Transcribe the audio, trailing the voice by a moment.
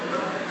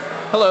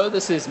Hello,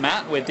 this is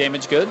Matt with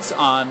Damaged Goods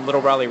on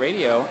Little Raleigh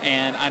Radio,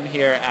 and I'm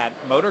here at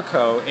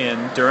Motorco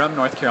in Durham,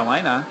 North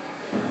Carolina.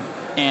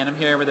 And I'm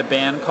here with a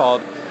band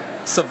called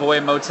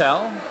Savoy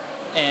Motel,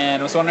 and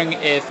I was wondering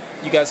if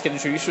you guys could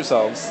introduce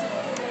yourselves.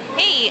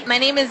 Hey, my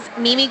name is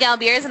Mimi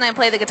Galbiers and I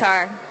play the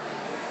guitar.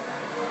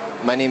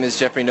 My name is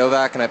Jeffrey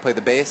Novak and I play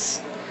the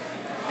bass.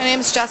 My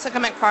name is Jessica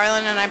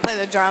McFarland and I play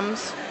the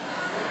drums.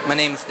 My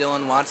name is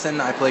Dylan Watson.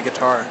 I play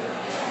guitar.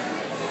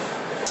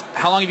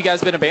 How long have you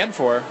guys been a band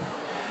for?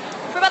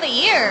 For about a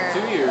year. 2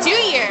 years. 2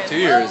 years. 2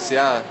 years,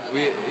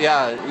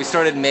 yeah. We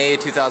started May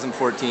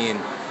 2014.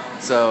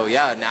 So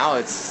yeah, now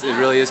it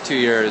really is 2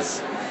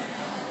 years.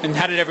 And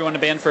how did everyone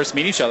in the band first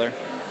meet each other?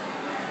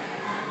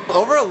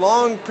 Over a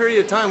long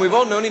period of time. We've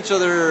all known each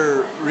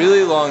other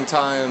really long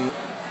time.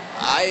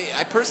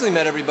 I personally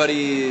met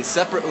everybody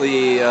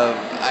separately.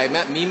 I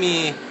met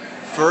Mimi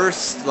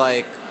first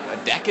like a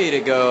decade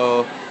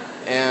ago,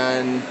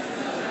 and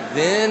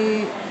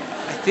then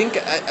I think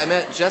I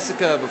met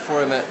Jessica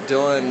before I met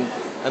Dylan.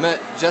 I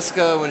met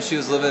Jessica when she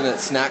was living at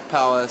Snack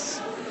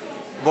Palace.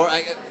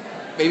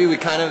 Maybe we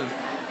kind of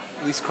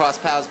at least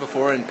crossed paths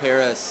before in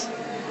Paris.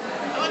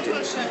 I went to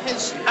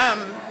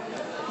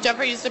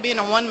Jeffrey used to be in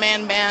a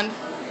one-man band,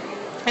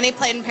 and he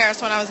played in Paris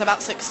when I was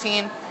about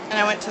 16, and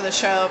I went to the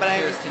show, but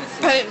I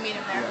didn't meet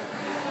him there.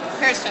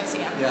 Paris, Tennessee,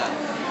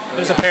 Yeah.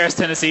 There's a Paris,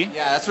 Tennessee?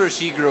 Yeah, that's where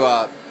she grew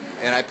up,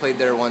 and I played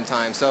there one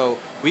time. So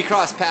we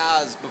crossed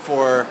paths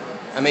before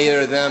I met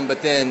either of them,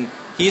 but then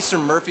he's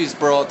from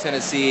Murfreesboro,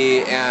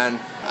 Tennessee, and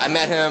I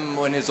met him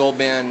when his old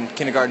band,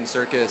 Kindergarten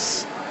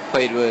Circus,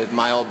 played with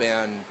my old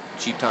band,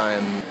 Cheap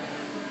Time.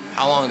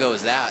 How long ago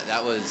was that?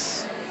 That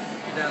was...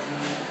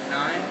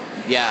 2009?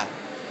 Yeah,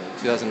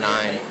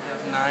 2009.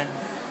 2009?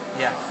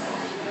 Yeah.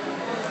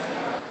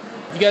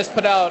 You guys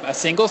put out a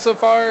single so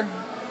far?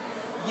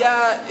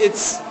 Yeah,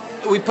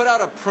 we put out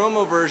a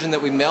promo version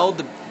that we mailed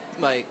to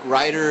like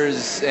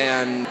writers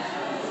and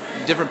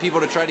different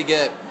people to try to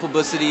get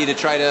publicity, to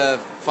try to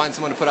find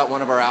someone to put out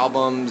one of our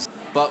albums.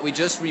 But we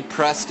just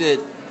repressed it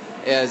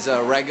as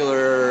a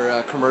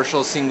regular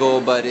commercial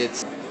single, but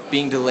it's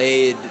being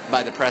delayed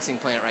by the pressing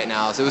plant right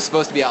now. So it was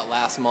supposed to be out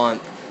last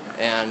month,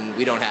 and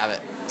we don't have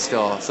it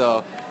still.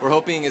 So we're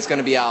hoping it's going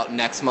to be out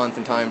next month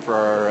in time for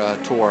our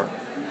tour.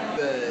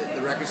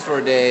 The record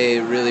store day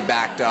really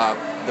backed up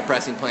the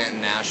pressing plant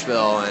in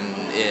Nashville, and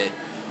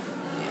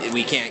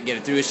we can't get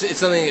it through. It's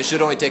something that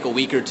should only take a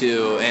week or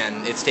two,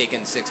 and it's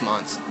taken 6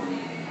 months.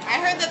 I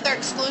heard that they're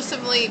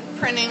exclusively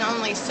printing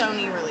only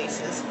Sony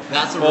releases.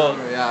 That's a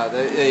rumor, yeah.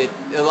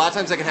 A lot of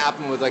times that can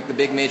happen with like the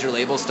big major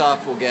label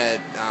stuff. Will get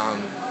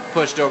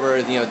pushed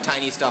over,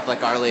 tiny stuff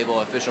like our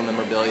label, Official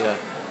Memorabilia.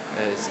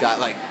 It's got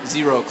like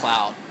zero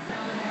clout.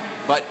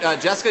 But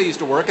Jessica used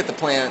to work at the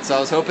plant, so I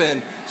was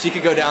hoping she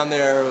could go down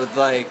there with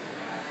like,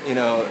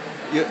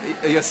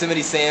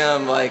 Yosemite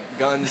Sam, like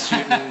guns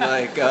shooting,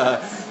 like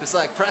just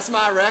like press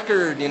my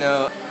record,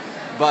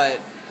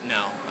 But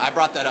no, I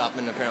brought that up,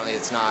 and apparently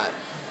it's not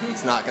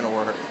going to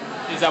work.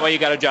 Is that why you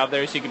got a job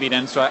there, so you could be an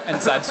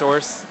inside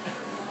source?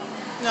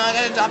 No, I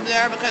got a job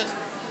there because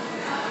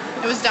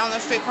it was down the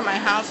street from my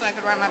house, and I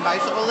could ride my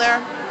bicycle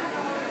there.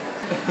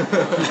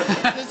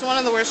 It's one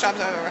of the worst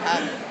jobs I've ever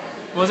had.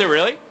 Was it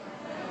really?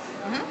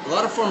 A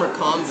lot of former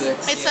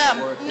convicts. It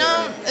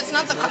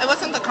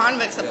wasn't the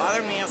convicts that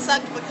bothered me. It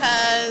sucked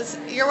because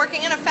you're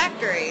working in a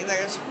factory.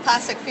 There's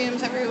plastic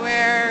fumes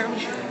everywhere.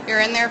 You're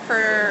in there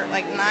for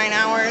like 9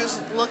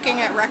 hours looking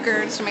at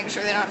records to make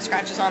sure they don't have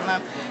scratches on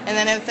them. And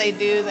then if they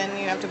do, then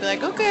you have to be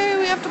like, okay,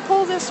 we have to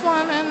pull this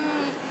one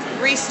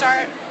and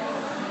restart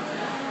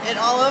it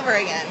all over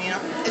again.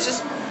 It's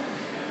just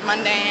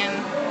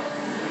mundane.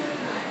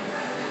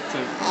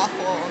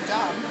 Awful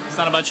job. It's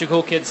not a bunch of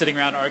cool kids sitting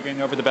around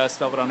arguing over the best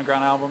Velvet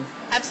Underground album?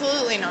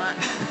 Absolutely not.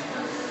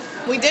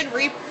 We did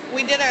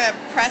a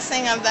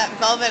pressing of that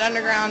Velvet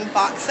Underground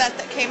box set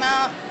that came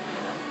out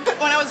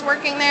when I was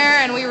working there,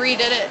 and we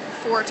redid it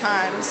 4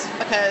 times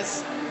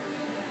because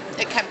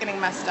it kept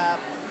getting messed up.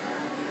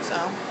 So,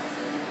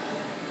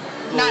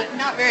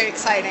 not very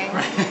exciting.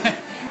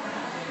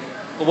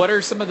 Well, what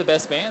are some of the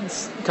best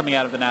bands coming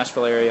out of the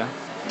Nashville area?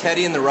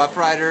 Teddy and the Rough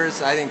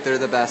Riders, I think they're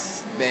the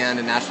best band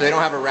in Nashville. They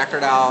don't have a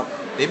record out.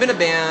 They've been a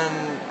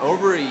band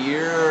over a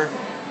year,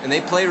 and they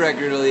play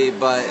regularly,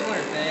 but...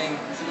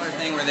 Similar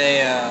thing where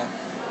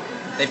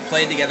they've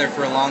played together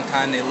for a long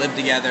time. They lived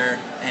together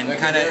and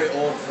kind of... very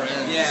old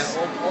friends. Yeah,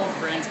 old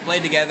friends.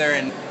 Played together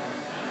and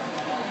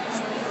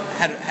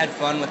had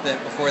fun with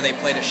it before they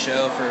played a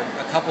show for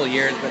a couple of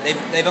years, but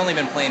they've only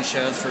been playing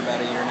shows for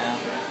about a year now.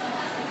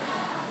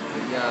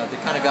 Yeah, they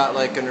kind of got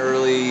like an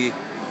early...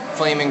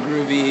 Flaming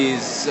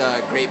Groovies,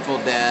 Grateful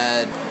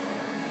Dead,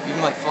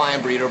 even like Flying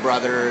Burrito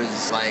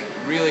Brothers, like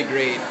really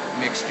great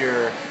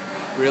mixture,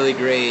 really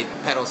great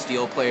pedal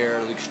steel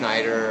player, Luke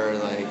Schneider.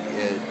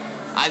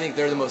 I think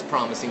they're the most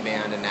promising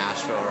band in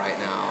Nashville right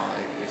now.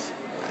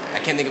 I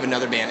can't think of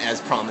another band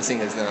as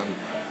promising as them.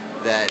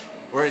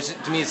 Whereas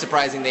to me it's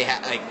surprising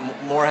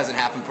more hasn't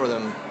happened for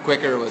them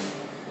quicker with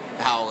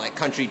how like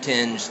country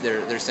tinged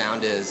their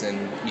sound is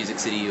in Music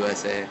City,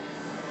 USA.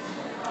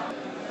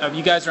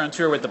 You guys are on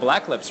tour with the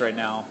Black Lips right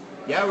now.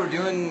 Yeah, we're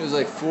doing, it was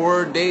like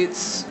 4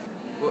 dates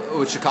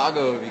with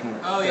Chicago. If you can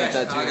get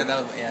that Chicago, too.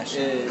 that was, yeah,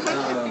 sure.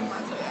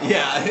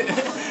 Yeah,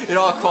 it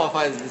all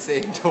qualifies as the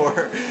same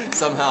tour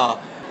somehow.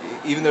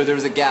 Even though there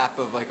was a gap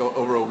of like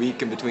over a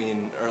week in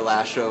between our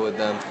last show with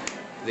them,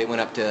 they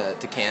went up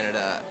to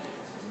Canada.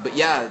 But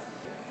yeah,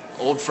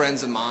 old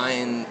friends of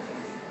mine.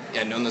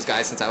 Yeah, I've known those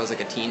guys since I was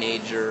like a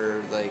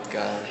teenager. Like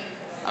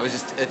I was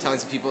just telling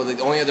some people, the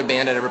only other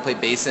band I'd ever played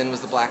bass in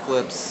was the Black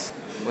Lips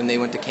when they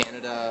went to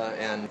Canada,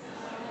 and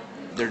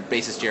their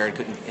bassist Jared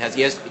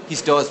he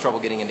still has trouble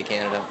getting into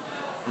Canada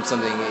from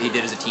something he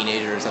did as a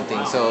teenager or something.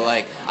 Wow. So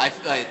like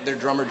their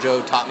drummer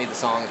Joe taught me the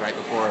songs right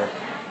before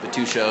the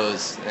 2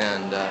 shows,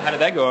 and how did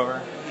that go over?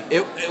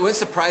 It went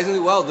surprisingly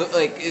well.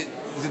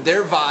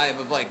 Their vibe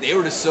of like, they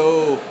were just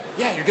so,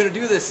 yeah, you're gonna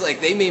do this. Like,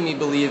 they made me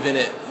believe in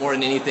it more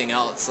than anything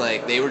else.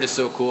 Like, they were just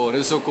so cool, and it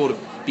was so cool to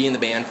be in the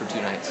band for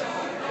 2 nights.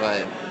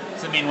 But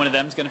does it mean one of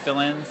them's gonna fill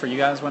in for you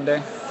guys one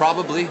day?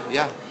 Probably,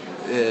 yeah.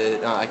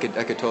 I could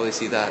totally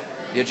see that.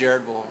 Yeah,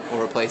 Jared will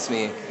replace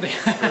me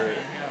for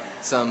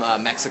some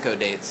Mexico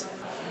dates.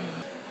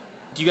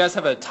 Do you guys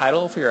have a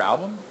title for your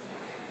album?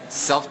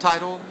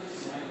 Self-titled,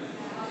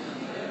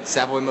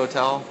 Savoy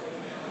Motel.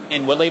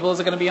 And what label is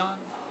it going to be on?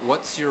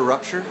 What's Your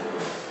Rupture?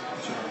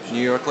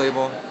 New York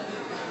label.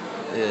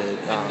 And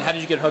how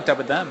did you get hooked up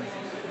with them?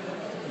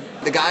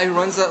 The guy who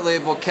runs that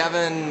label,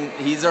 Kevin,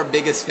 he's our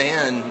biggest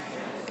fan.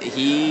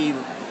 He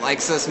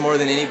likes us more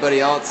than anybody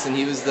else, and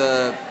he was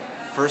the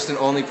first and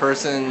only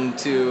person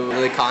to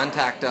really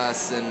contact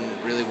us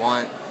and really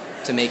want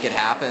to make it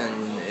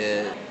happen.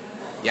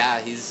 Yeah,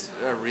 he's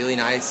a really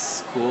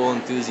nice, cool,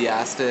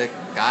 enthusiastic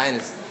guy,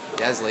 and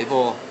his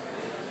label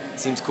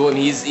seems cool. I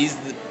mean, he's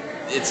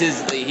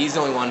the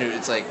only one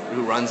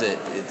who runs it.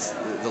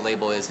 The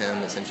label is him,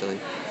 essentially.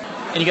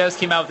 And you guys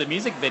came out with a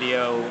music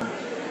video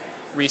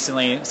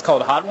recently. It's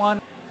called Hot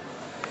One.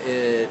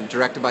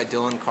 Directed by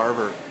Dylan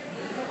Carver.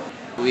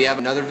 We have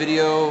another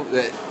video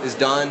that is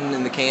done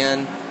in the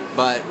can,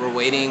 but we're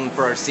waiting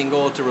for our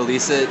single to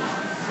release it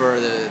for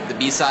the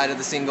B-side of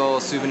the single,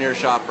 Souvenir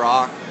Shop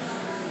Rock.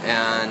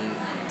 And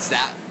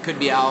that could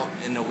be out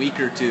in a week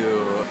or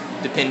 2,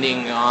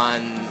 depending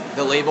on,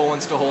 the label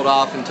wants to hold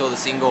off until the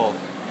single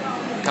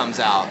comes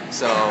out.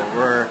 So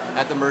we're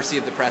at the mercy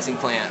of the pressing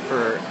plant.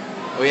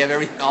 We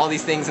have all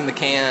these things in the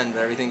can, but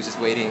everything's just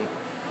waiting.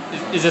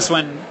 Is this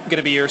one going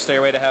to be your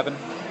Stairway to Heaven?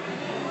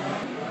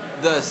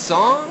 The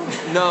song?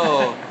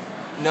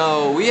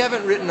 No, we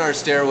haven't written our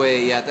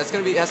Stairway yet. That's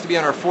has to be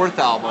on our 4th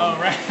album. Oh,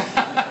 right.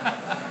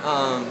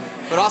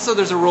 But also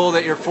there's a rule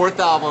that your 4th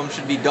album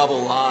should be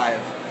double live.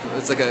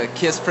 It's like a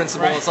KISS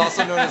principle. Right. It's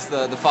also known as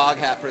the Fog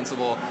Hat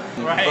principle.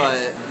 Right.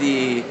 But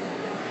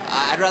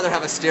I'd rather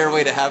have a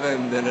Stairway to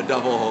Heaven than a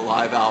double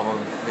live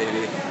album,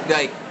 maybe.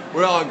 Like,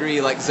 we all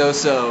agree, like,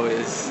 Zoso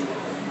is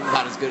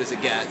about as good as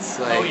it gets.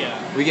 Like, oh,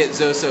 yeah. We get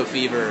Zoso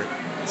fever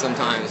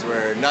sometimes,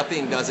 where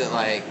nothing does it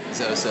like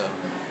Zoso.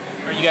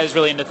 Are you guys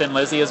really into Thin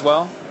Lizzy as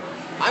well?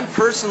 I'm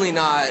personally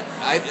not.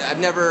 I've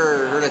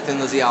never heard a Thin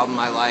Lizzy album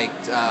I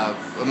liked.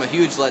 I'm a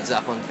huge Led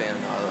Zeppelin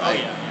fan, though.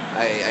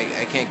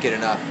 I can't get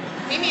enough.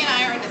 Mimi and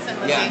I are into Thin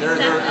Lizzy. Yeah, they're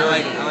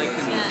like, I like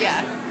Thin Lizzy.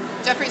 Yeah.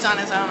 Jeffrey's on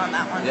his own on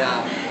that one.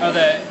 Yeah. Oh,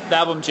 the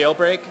album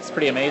Jailbreak? It's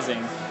pretty amazing.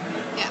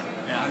 Yeah.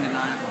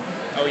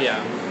 Yeah. Oh,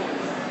 yeah.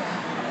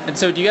 And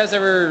so do you guys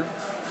ever,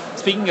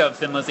 speaking of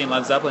Thin Lizzy and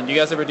Led Zeppelin, do you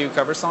guys ever do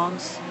cover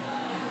songs?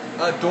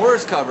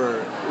 Doors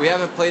cover. We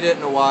haven't played it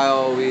in a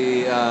while.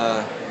 We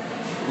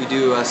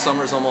do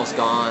Summer's Almost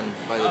Gone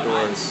by the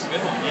Doors. Nice.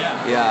 Good one,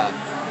 yeah.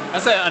 Yeah.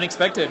 That's an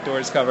unexpected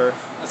Doors cover.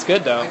 That's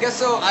good, though. I guess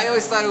so. I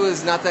always thought it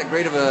was not that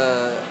great of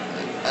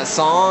a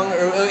song.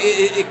 Or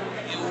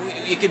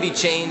it could be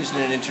changed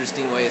in an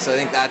interesting way, so I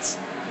think that's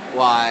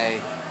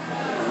why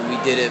we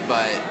did it.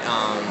 But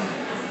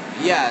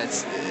yeah,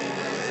 it's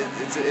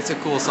a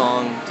cool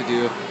song to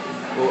do.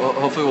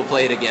 Hopefully we'll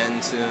play it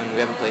again soon. We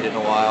haven't played it in a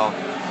while.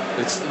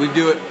 We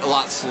do it a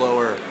lot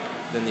slower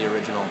than the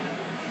original.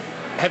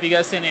 Have you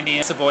guys seen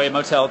any Savoy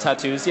Motel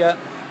tattoos yet?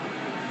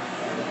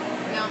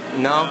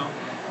 No,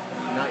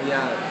 not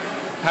yet.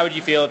 How would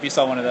you feel if you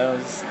saw one of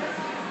those?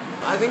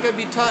 I think I'd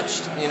be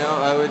touched,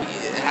 I would.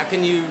 How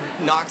can you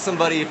knock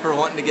somebody for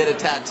wanting to get a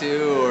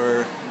tattoo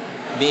or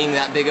being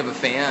that big of a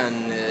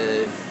fan?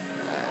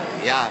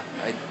 Yeah,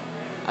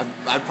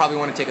 I'd probably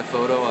want to take a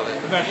photo of it.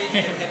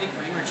 Heavy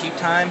Cream or Cheap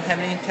Time have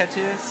any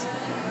tattoos?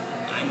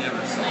 I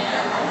never saw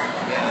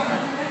that.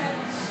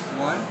 Yeah.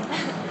 One?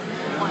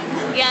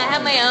 Yeah, I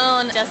have my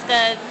own.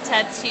 Jessica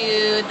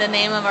tattooed the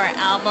name of our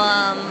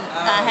album,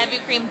 Heavy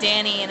Cream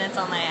Danny, and it's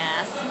on my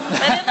ass.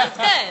 But it looks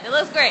good. It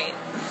looks great.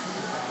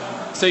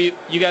 So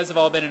you guys have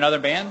all been in other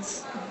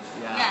bands?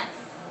 Yeah.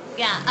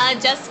 Yeah.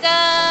 Jessica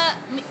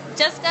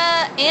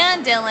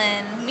and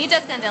Dylan,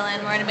 Jessica and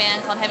Dylan were in a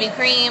band called Heavy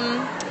Cream,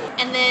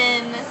 and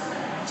then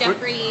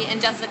Jeffrey and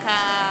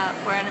Jessica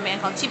were in a band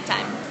called Cheap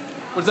Time.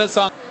 What's that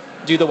song?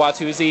 Do the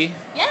Watusi?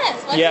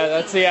 Yes.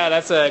 Watusi. Yeah,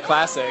 that's a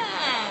classic.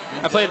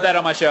 I played that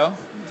on my show.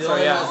 So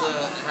yeah.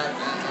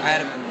 I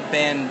had a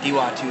band,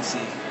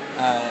 Diwatusi,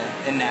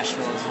 in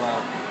Nashville as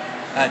well.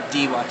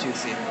 D.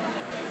 Watusi.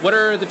 What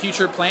are the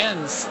future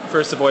plans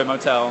for Savoy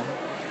Motel?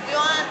 We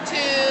want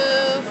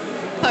to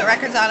put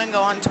records out and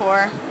go on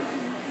tour.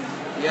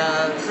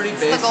 Yeah, pretty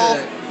the goal.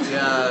 basic.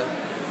 Yeah,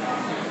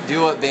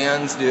 do what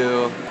bands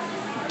do,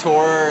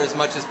 tour as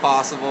much as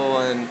possible,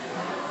 and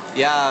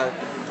yeah,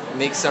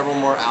 make several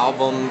more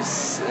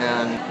albums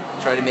and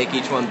try to make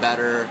each one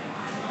better.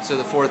 So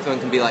the fourth one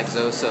can be like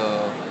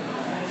Zoso,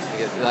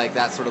 like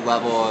that sort of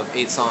level of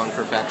 8-song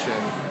perfection,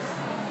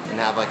 and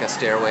have like a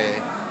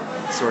Stairway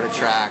sort of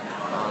track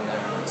on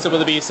there. So will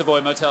there be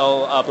Savoy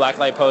Motel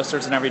blacklight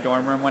posters in every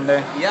dorm room one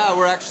day? Yeah,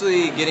 we're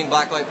actually getting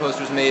blacklight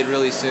posters made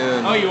really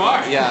soon. Oh, you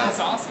are? Yeah. That's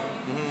awesome.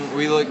 Mm-hmm.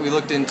 We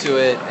looked into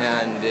it,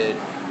 and it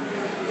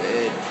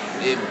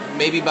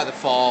maybe by the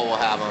fall we'll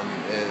have them,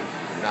 if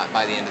not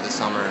by the end of the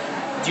summer.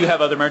 Do you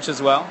have other merch as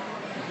well?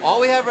 All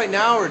we have right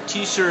now are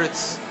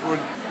T-shirts.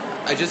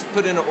 I just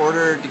put in an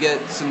order to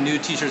get some new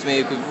T-shirts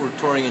made because we're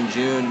touring in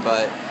June,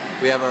 but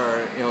we have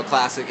our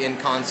classic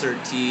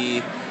in-concert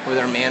tee with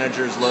our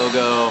manager's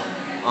logo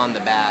on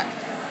the back,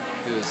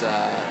 who's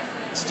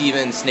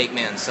Steven Snake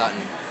Man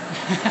Sutton.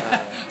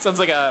 Sounds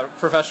like a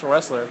professional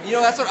wrestler.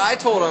 That's what I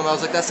told him. I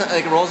was like, that's not,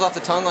 like, it rolls off the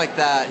tongue like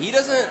that. He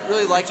doesn't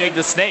really like Jake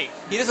the Snake.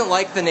 He doesn't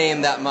like the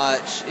name that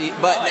much,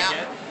 but I like now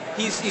it.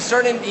 he's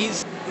starting.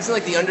 He's in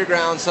like the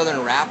underground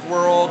southern rap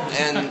world,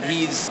 and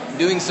he's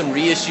doing some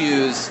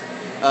reissues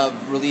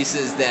of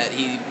releases that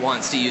he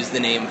wants to use the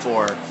name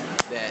for,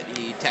 that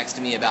he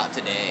texted me about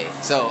today.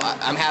 So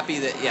I'm happy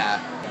that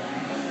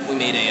we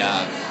made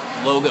a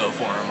logo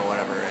for him or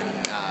whatever,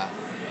 and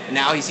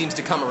now he seems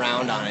to come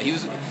around on it. He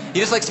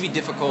just likes to be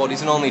difficult.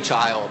 He's an only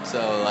child,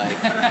 so like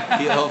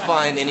he'll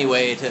find any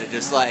way to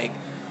just like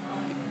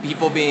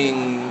people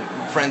being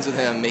friends with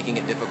him, making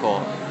it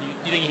difficult.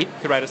 You think he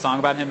could write a song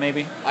about him,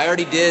 maybe? I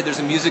already did. There's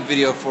a music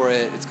video for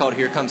it. It's called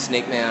Here Comes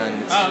Snake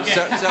Man.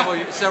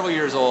 It's several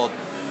years old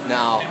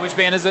now. And which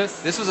band is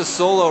this? This was a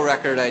solo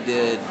record I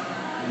did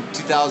in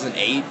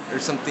 2008 or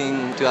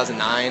something,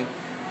 2009.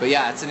 But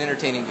yeah, it's an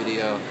entertaining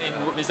video.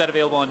 And is that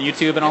available on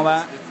YouTube and all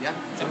that? Yeah,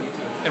 it's on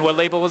YouTube. And what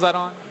label was that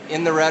on?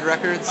 In the Red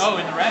Records. Oh,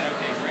 In the Red.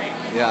 Okay, great.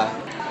 Yeah.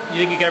 You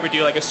think you could ever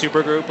do like a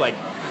super group, like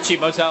Cheap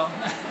Motel?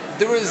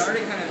 There was.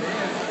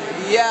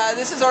 Yeah,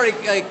 this is already,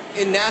 like,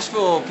 in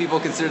Nashville, people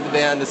consider the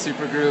band a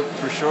supergroup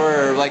for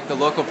sure. Like, the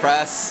local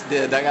press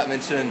did. That got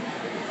mentioned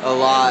a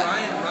lot.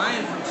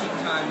 Ryan from Cheap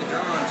Time, the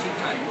drummer on Cheap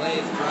Time,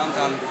 plays drums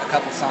on a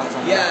couple songs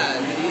on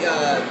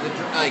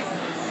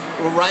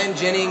Ryan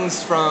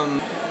Jennings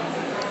from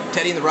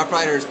Teddy and the Rough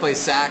Riders plays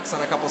sax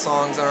on a couple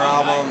songs on our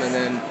album. Nice.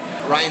 And then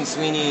Ryan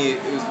Sweeney,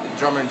 who's the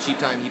drummer in Cheap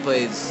Time, he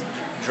plays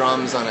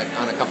drums on a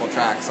couple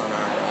tracks on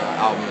our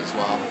album as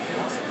well.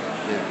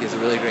 He has a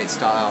really great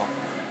style.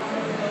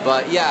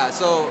 But yeah,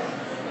 so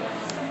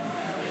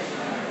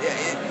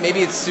maybe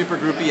it's super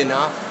groupy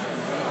enough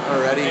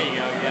already. There you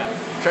go, yeah.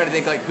 Trying to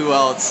think like who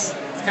else.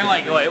 It's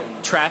kind of like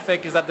what,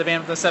 Traffic, is that the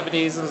band from the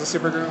 70s? It was a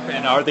super group?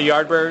 And Are the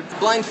Yardbirds?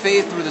 Blind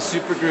Faith were the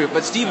super group,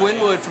 but Steve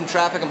Winwood from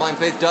Traffic and Blind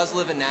Faith does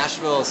live in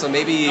Nashville, so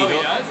maybe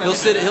he'll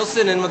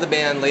sit in with the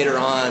band later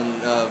on.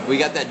 We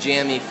got that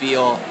jammy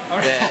feel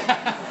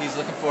that he's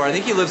looking for. I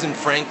think he lives in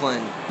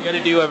Franklin. You got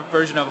to do a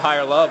version of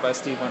Higher Love by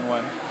Steve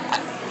Winwood.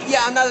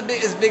 Yeah, I'm not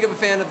as big of a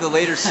fan of the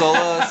later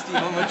solo Steve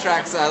Winwood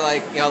tracks. I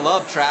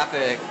love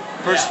Traffic.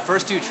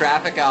 First two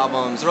Traffic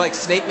albums. Or like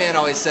Snake Man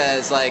always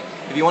says, like,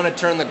 if you want to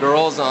turn the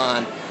girls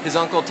on, his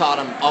uncle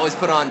taught him, always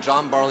put on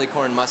John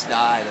Barleycorn Must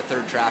Die, the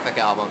third Traffic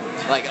album.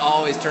 Like,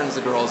 always turns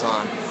the girls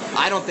on.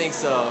 I don't think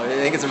so. I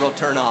think it's a real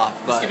turn off.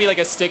 But This could be like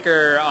a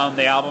sticker on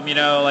the album,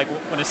 like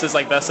when it says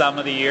like best album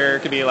of the year,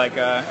 it could be like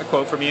a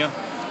quote from you.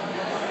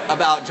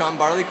 About John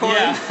Barleycorn?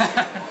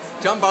 Yeah.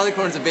 John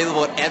Barleycorn's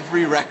available at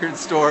every record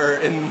store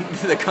in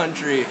the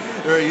country.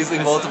 There are usually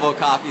multiple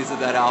copies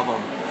of that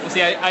album. Well,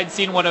 see, I'd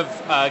seen one of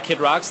Kid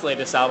Rock's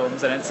latest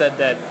albums, and it said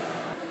that,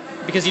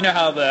 because you know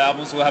how the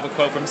albums will have a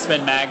quote from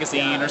Spin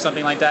Magazine or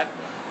something like that,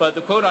 but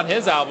the quote on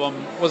his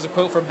album was a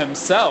quote from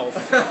himself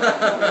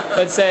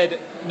that said,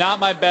 "Not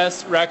my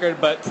best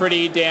record, but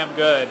pretty damn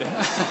good."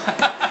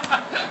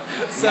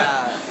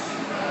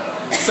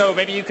 So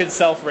maybe you could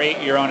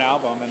self-rate your own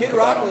album. And Kid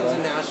Rock lives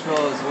in Nashville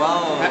as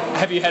well.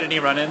 Have you had any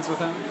run-ins with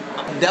him?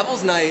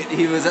 Devil's Night,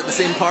 he was at the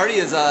same party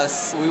as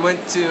us. We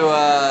went to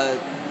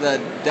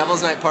the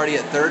Devil's Night party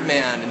at Third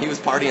Man, and he was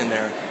partying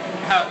there.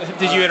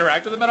 Did you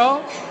interact with him at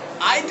all?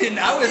 I didn't.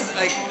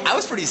 I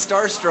was pretty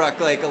starstruck,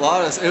 like a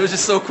lot of us. It was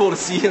just so cool to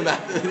see him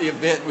at the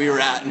event we were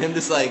at, and him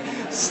just like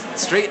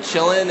straight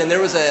chilling. And there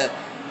was a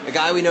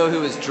guy we know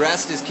who was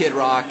dressed as Kid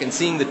Rock, and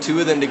seeing the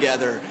two of them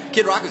together.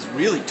 Kid Rock was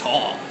really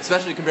tall,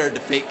 especially compared to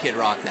fake Kid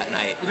Rock that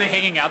night. Were they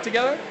hanging out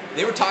together?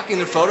 They were talking.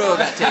 Their photo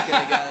got taken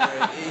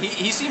together.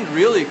 He seemed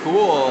really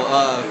cool.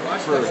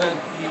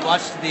 He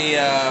watched the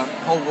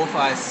whole Wolf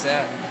Eyes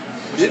set.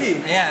 Did he?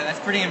 Yeah, that's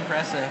pretty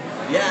impressive.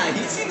 Yeah,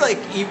 he seemed like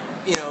he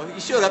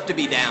showed up to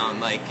be down.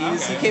 Like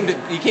he came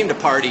to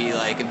party,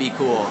 like, and be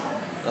cool.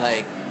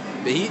 Like,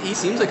 but he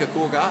seems like a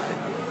cool guy.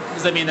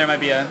 Does that mean there might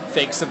be a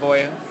fake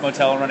Savoy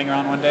Motel running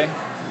around one day?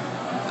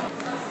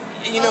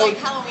 Like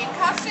Halloween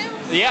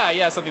costumes?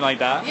 Yeah, something like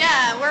that.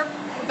 Yeah, we're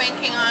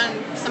banking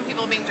on some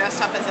people being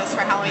dressed up as us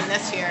for Halloween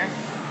this year.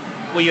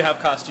 Will you have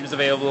costumes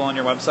available on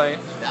your website?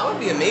 That would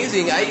be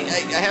amazing. I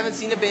haven't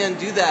seen a band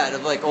do that,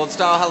 of like old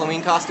style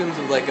Halloween costumes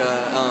with like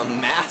a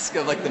mask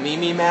of like the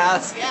Mimi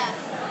mask. Yeah.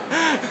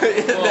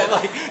 That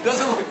like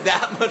doesn't look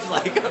that much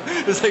like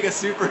it's like a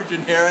super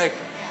generic,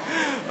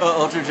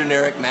 ultra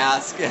generic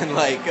mask and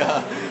like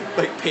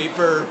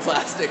paper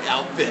plastic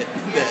outfit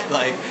that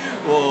like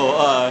will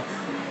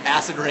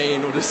acid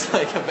rain will just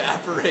like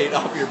evaporate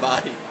off your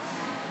body.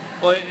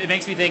 Well, it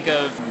makes me think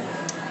of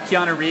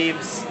Keanu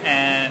Reeves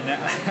and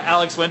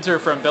Alex Winter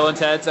from Bill and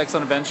Ted's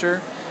Excellent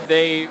Adventure.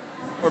 They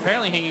were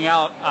apparently hanging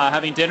out,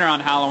 having dinner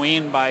on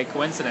Halloween by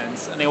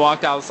coincidence, and they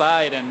walked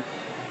outside, and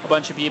a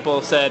bunch of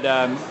people said,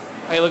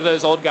 "Hey, look at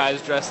those old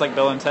guys dressed like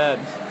Bill and Ted."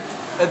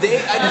 Oh,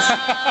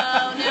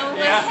 no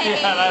way.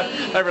 Yeah,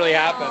 that really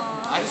happened.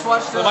 I just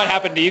watched. It might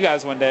happen to you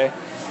guys one day.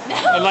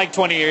 In like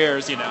 20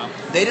 years, you know.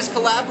 They just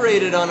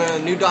collaborated on a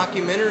new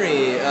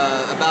documentary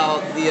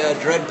about the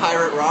Dread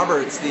Pirate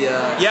Roberts.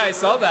 Yeah, I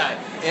saw that.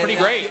 It's pretty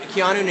great.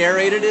 Keanu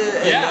narrated it.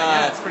 And,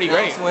 yeah, it's pretty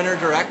great. Alex Winter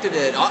directed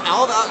it.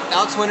 All of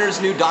Alex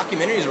Winter's new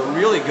documentaries are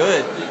really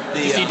good.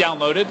 Did you see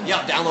Downloaded?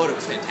 Yeah, Downloaded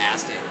was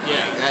fantastic.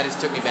 Yeah. Like, that just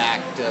took me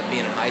back to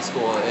being in high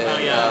school.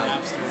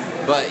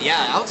 Napster. But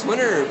yeah, Alex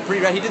Winter,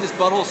 pretty right. He did this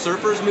Butthole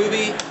Surfers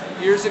movie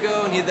years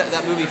ago, and he had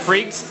that movie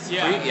Freaks.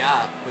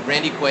 Yeah. With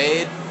Randy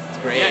Quaid. It's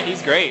great. Yeah,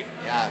 he's great.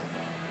 Yeah.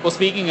 Well,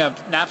 speaking of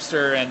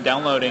Napster and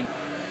downloading,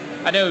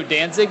 I know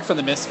Danzig from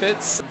the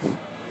Misfits.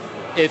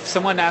 If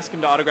someone asked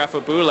him to autograph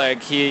a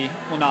bootleg, he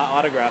will not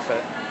autograph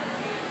it.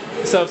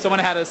 So if someone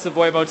had a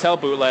Savoy Motel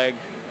bootleg,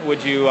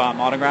 would you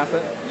autograph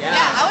it? Yeah,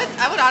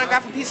 I would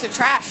autograph a piece of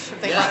trash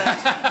if they brought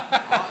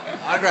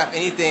it. Autograph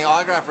anything.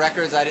 Autograph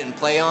records I didn't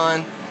play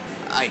on.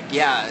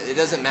 It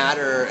doesn't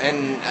matter.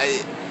 And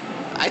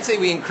I'd say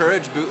we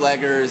encourage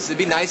bootleggers. It'd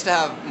be nice to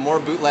have more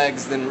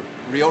bootlegs than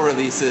real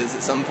releases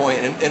at some point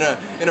in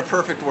a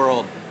perfect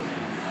world.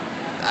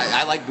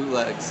 I like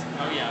bootlegs.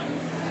 Oh yeah.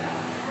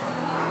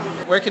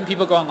 Where can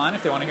people go online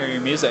if they want to hear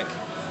your music?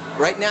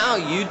 Right now,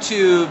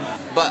 YouTube,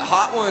 but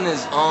Hot One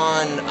is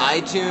on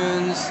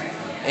iTunes,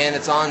 and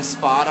it's on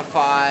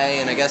Spotify,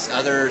 and I guess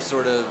other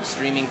sort of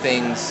streaming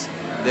things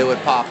that would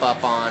pop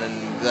up on,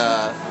 and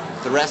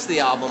the rest of the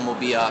album will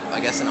be up, I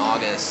guess, in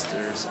August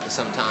or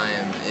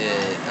sometime.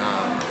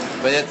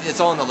 But it's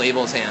all in the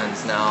label's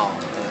hands now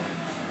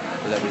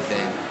with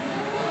everything.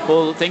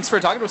 Well, thanks for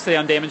talking to us today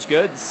on Damaged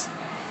Goods.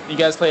 You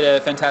guys played a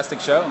fantastic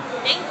show.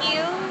 Thank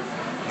you.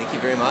 Thank you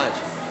very much.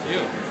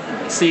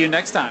 See you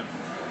next time.